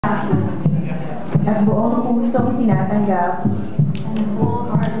hapon at buong pusong tinatanggap and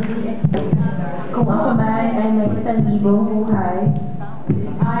wholeheartedly accept kung ako man ay may 1,000 buhay,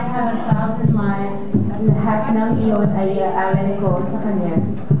 I have 1,000 lives, lahat ng iyon ay iaalay ko sa Kanya.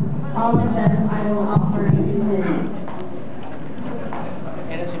 all of them I will offer to Him.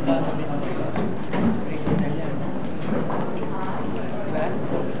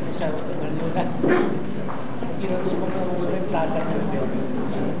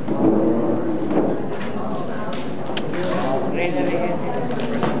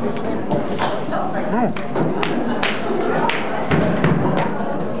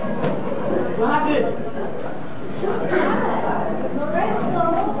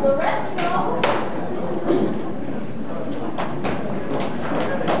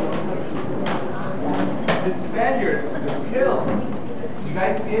 The Spaniards were killed. Did you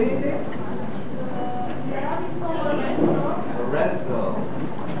guys see anything? Lorenzo.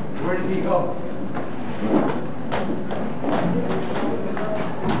 Where did he go?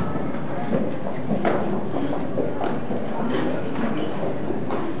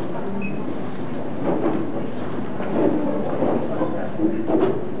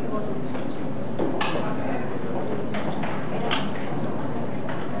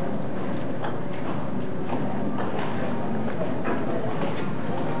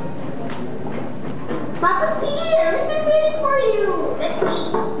 Papa's here! We've been waiting for you! Let's eat!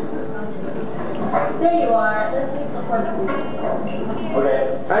 There you are. Let's eat before the food.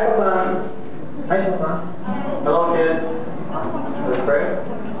 Okay. Hi, Papa. Hi, Papa. Hello, kids. Let's pray.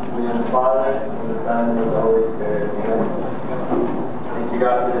 In the name of the Father, and the Son, and the Holy Spirit. Amen. Thank you,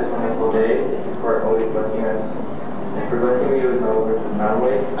 God, for this wonderful day. Thank you for always blessing us. And for blessing me with no words and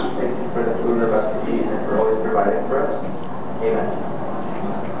family. Thank you for the food we're about to eat and for always providing for us. Amen.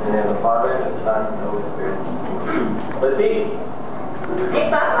 In the name of the Father, and the Son, and the Holy Spirit. Let's eat. Hey,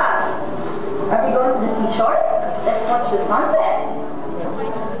 Papa! Are we going to the seashore? Let's watch the sunset.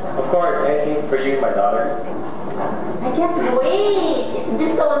 Of course, anything for you, my daughter. I can't wait! It's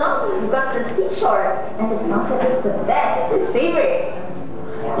been so long since we've got to the seashore, and the sunset is the best. It's my favorite.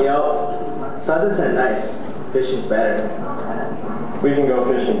 You know, sunsets are nice. Fishing's better. We can go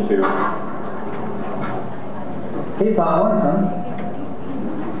fishing too. Hey, Bob, wanna come?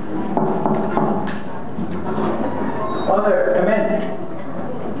 Father, come in.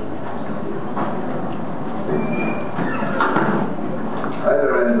 Hi,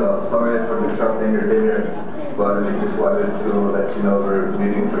 Lorenzo. Sorry for disrupting your dinner, but we just wanted to let you know we're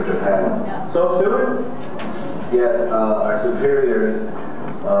leaving for Japan. So soon? Yes, our superiors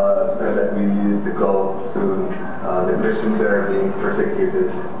said that we needed to go soon. The Christians there are being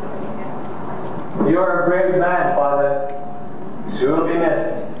persecuted. You are a brave man, Father. You will be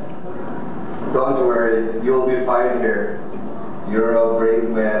missed. Don't worry, you'll be fine here. You're a brave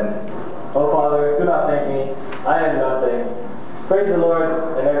man. Oh, Father, do not thank me. I am nothing. Praise the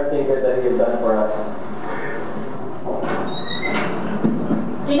Lord and everything good that He has done for us.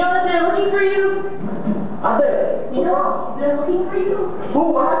 Do you know that they're looking for you? Are they? You know, they're looking for you.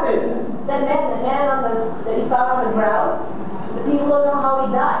 Who happened? That man that you found on the ground. The people don't know how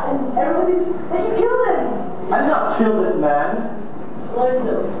he died, and everyone thinks that you killed him. I did not kill this man.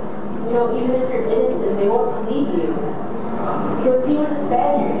 Lorenzo, you know, even if you're innocent, they won't believe you. Because he was a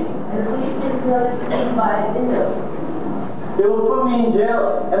Spaniard, and the police think it's another scheme by Indos. They will put me in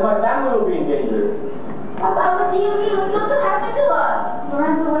jail, and my family will be in danger. Papa, what do you mean? What's going to happen to us?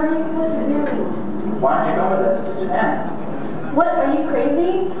 Lorenzo, what are we supposed to do? Why don't you go with us to Japan? What, are you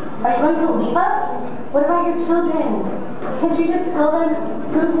crazy? Are you going to leave us? What about your children? Can't you just tell them,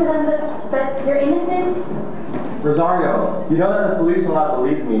 prove to them that you're innocent? Rosario, you know that the police will not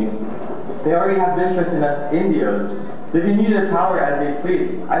believe me. They already have distrust in us Indios. They can use their power as they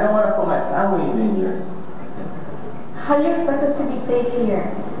please. I don't want to put my family in danger. How do you expect us to be safe here?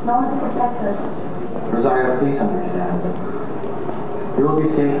 No one to protect us. Rosario, please understand. You will be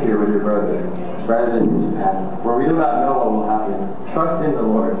safe here with your brother, rather than in Japan, where we do not know what will happen. Trust in the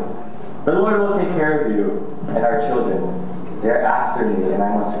Lord. The Lord will take care of you and our children. They're after me, and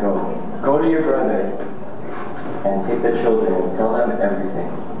I must go. Go to your brother and take the children and tell them everything.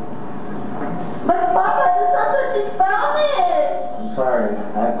 But Papa, the sunset is promised! I'm sorry,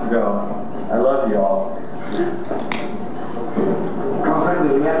 I have to go. I love you all. Come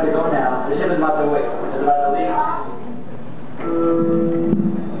quickly, we have to go now. The ship is about to wait. It's about to leave.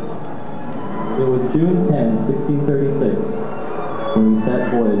 It was June 10, 1636, when we set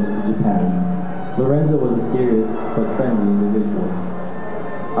voyage to Japan. Lorenzo was a serious but friendly individual.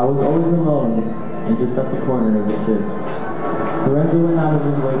 I was always alone and just at the corner of the ship. Lorenzo went out of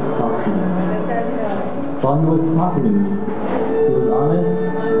his way to talk to me. While he was talking to me, he was honest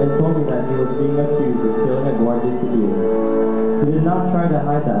and he was being accused of killing a Guardia Civil. He did not try to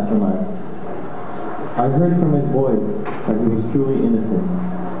hide that from us. I heard from his voice that he was truly innocent.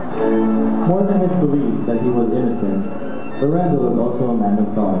 More than his belief that he was innocent, Lorenzo was also a man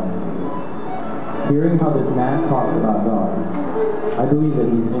of God. Hearing how this man talked about God, I believe that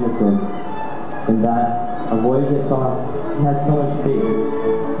he's innocent, and that a voyage I saw, he had so much faith.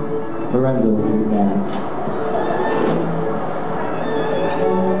 Lorenzo was a good man.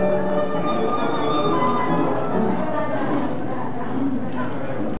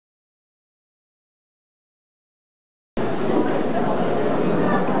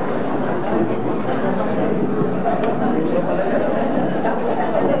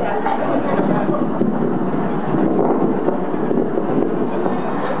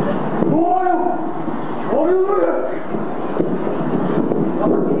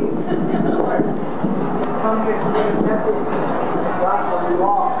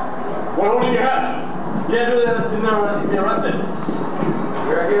 What do you have? You can't do that unless you be arrested.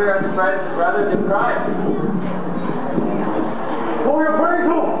 You're here as friends rather than crime. Who are you praying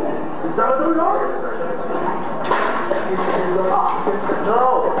to? Is that what we are? No,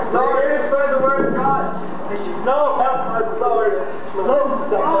 you're here to spread the word of God. No, help us, Lord. No,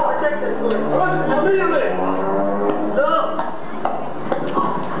 protect us, Lord. Immediately. No.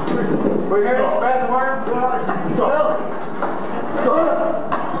 We're here to spread the word of God. No.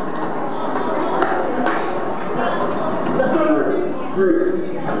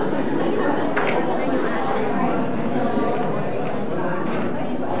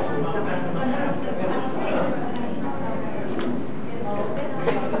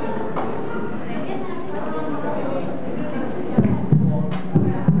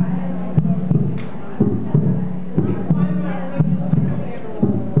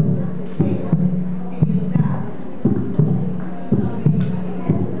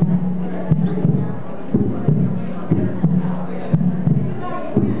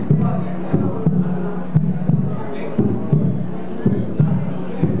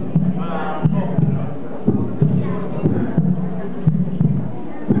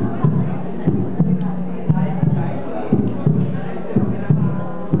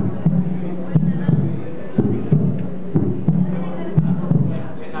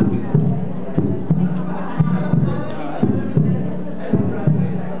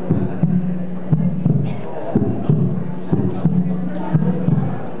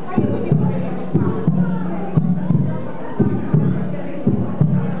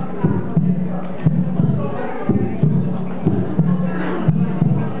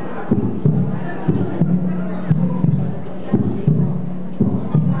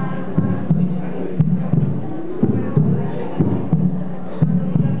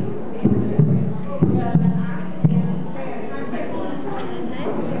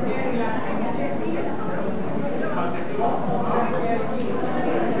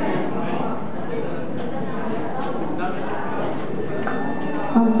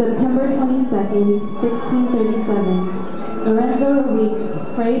 On September 22nd, 1637, Lorenzo Ruiz,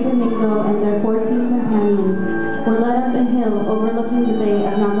 Fray Domingo, and their 14 companions were led up a hill overlooking the Bay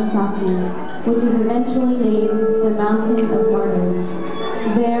of Nagasaki, which is eventually named the Mountain of Martyrs.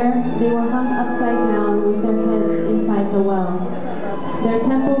 There, they were hung upside down with their heads inside the well. Their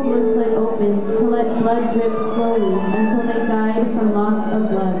temples were slit open to let blood drip slowly until they died from loss of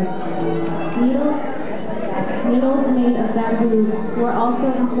blood. Needles made of bamboos were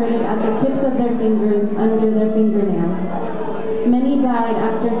also inserted at the tips of their fingers under their fingernails. Many died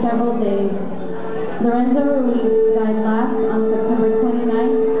after several days. Lorenzo Ruiz died last on September 29,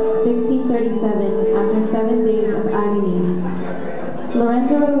 1637, after 7 days of agony.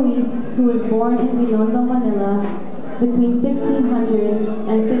 Lorenzo Ruiz, who was born in Binondo, Manila, between 1600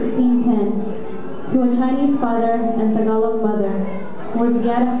 and 1610, to a Chinese father and Tagalog mother, was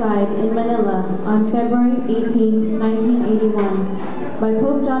beatified in Manila on February 18, 1981, by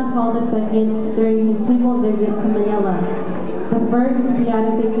Pope John Paul II during his papal visit to Manila, the first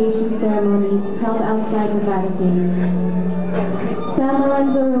beatification ceremony held outside the Vatican. San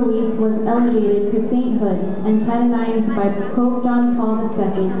Lorenzo Ruiz was elevated to sainthood and canonized by Pope John Paul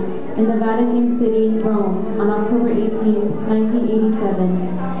II in the Vatican City, Rome, on October 18,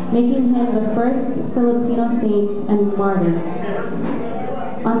 1987, making him the first Filipino saint and martyr.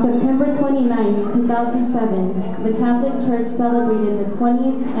 On September 29, 2007, the Catholic Church celebrated the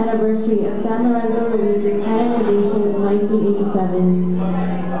 20th anniversary of San Lorenzo Ruiz's canonization in 1987.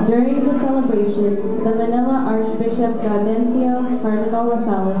 During the celebration, the Manila Archbishop Gaudencio Cardinal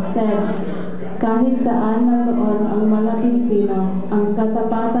Rosales said, "Kahit saan nandoon ang mga Pilipino, ang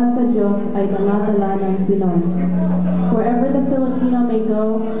katapatan sa Diyos ay daladala ng Pinoy." Wherever the the Filipino may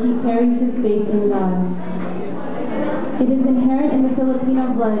go, he carries his faith in God. It is inherent in the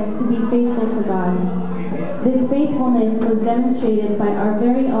Filipino blood to be faithful to God. This faithfulness was demonstrated by our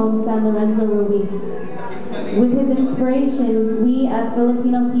very own San Lorenzo Ruiz. With his inspiration, we as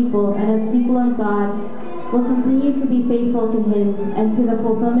Filipino people and as people of God will continue to be faithful to him and to the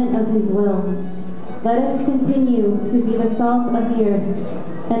fulfillment of his will. Let us continue to be the salt of the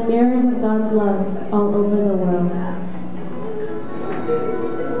earth and mirrors of God's love all over the world.